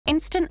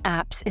Instant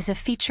Apps is a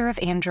feature of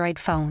Android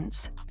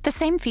phones. The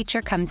same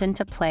feature comes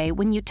into play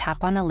when you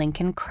tap on a link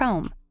in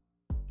Chrome.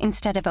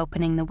 Instead of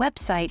opening the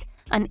website,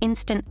 an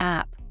Instant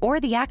App or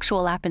the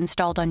actual app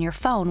installed on your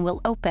phone will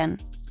open.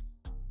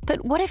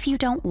 But what if you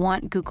don't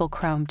want Google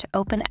Chrome to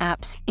open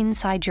apps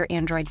inside your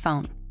Android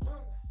phone?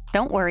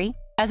 Don't worry,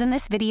 as in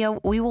this video,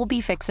 we will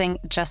be fixing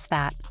just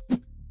that.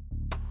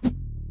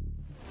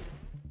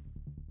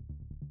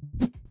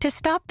 To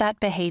stop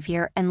that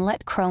behavior and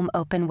let Chrome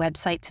open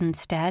websites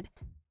instead,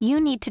 you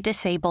need to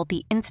disable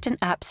the Instant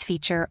Apps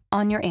feature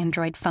on your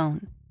Android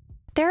phone.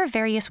 There are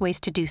various ways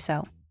to do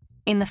so.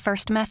 In the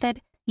first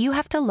method, you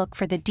have to look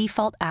for the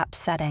default app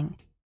setting.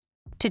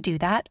 To do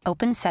that,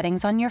 open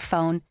Settings on your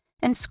phone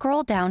and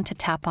scroll down to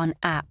tap on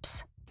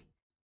Apps.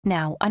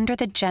 Now, under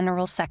the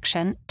General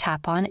section,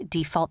 tap on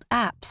Default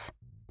Apps.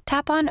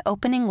 Tap on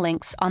Opening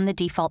Links on the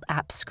default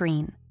app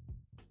screen.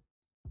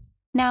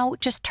 Now,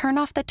 just turn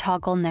off the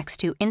toggle next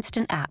to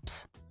Instant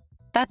Apps.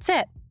 That's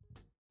it!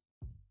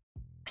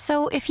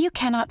 So, if you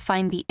cannot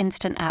find the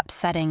Instant Apps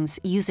settings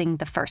using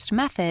the first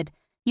method,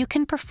 you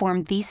can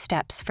perform these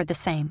steps for the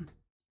same.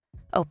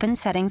 Open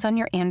Settings on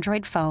your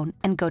Android phone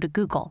and go to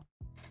Google.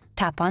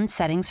 Tap on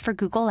Settings for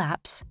Google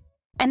Apps,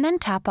 and then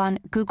tap on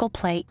Google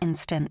Play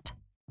Instant.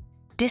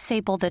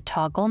 Disable the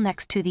toggle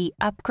next to the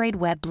Upgrade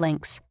Web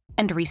Links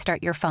and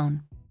restart your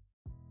phone.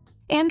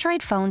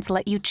 Android phones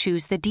let you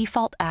choose the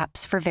default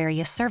apps for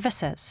various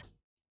services.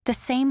 The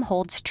same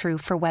holds true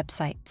for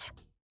websites.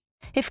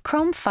 If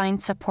Chrome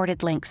finds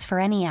supported links for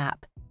any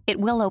app, it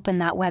will open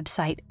that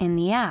website in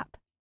the app.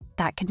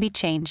 That can be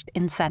changed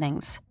in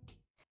Settings.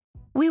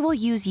 We will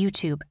use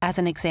YouTube as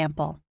an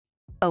example.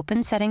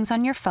 Open Settings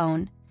on your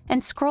phone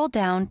and scroll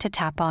down to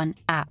tap on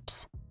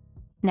Apps.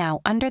 Now,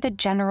 under the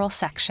General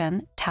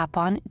section, tap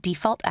on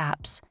Default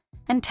Apps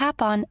and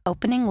tap on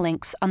Opening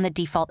Links on the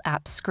default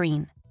apps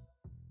screen.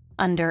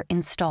 Under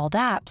Installed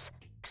Apps,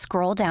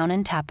 scroll down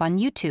and tap on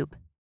YouTube.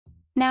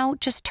 Now,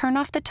 just turn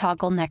off the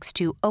toggle next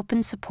to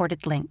Open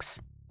Supported Links.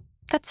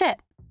 That's it.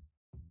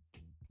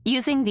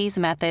 Using these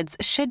methods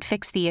should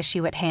fix the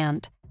issue at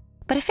hand.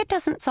 But if it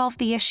doesn't solve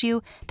the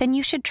issue, then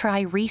you should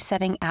try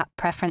resetting app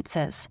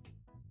preferences.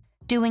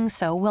 Doing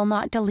so will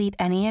not delete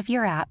any of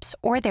your apps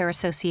or their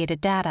associated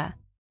data.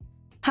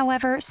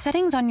 However,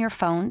 settings on your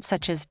phone,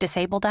 such as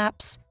disabled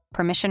apps,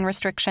 permission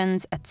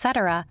restrictions,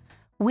 etc.,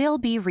 will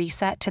be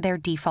reset to their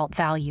default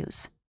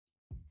values.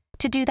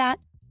 To do that,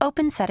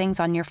 open Settings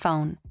on your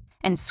phone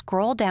and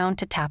scroll down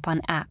to tap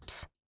on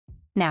Apps.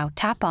 Now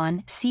tap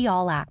on See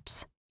All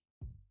Apps.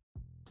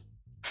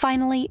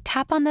 Finally,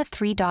 tap on the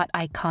three-dot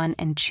icon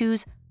and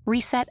choose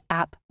Reset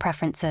App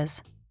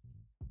Preferences.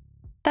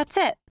 That's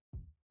it!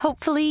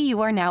 Hopefully,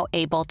 you are now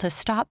able to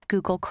stop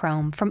Google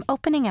Chrome from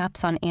opening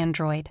apps on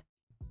Android.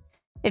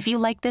 If you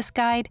like this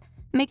guide,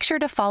 make sure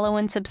to follow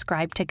and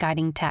subscribe to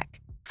Guiding Tech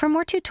for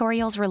more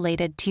tutorials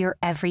related to your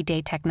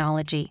everyday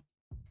technology.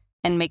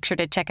 And make sure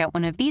to check out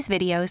one of these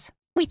videos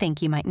we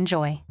think you might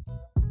enjoy.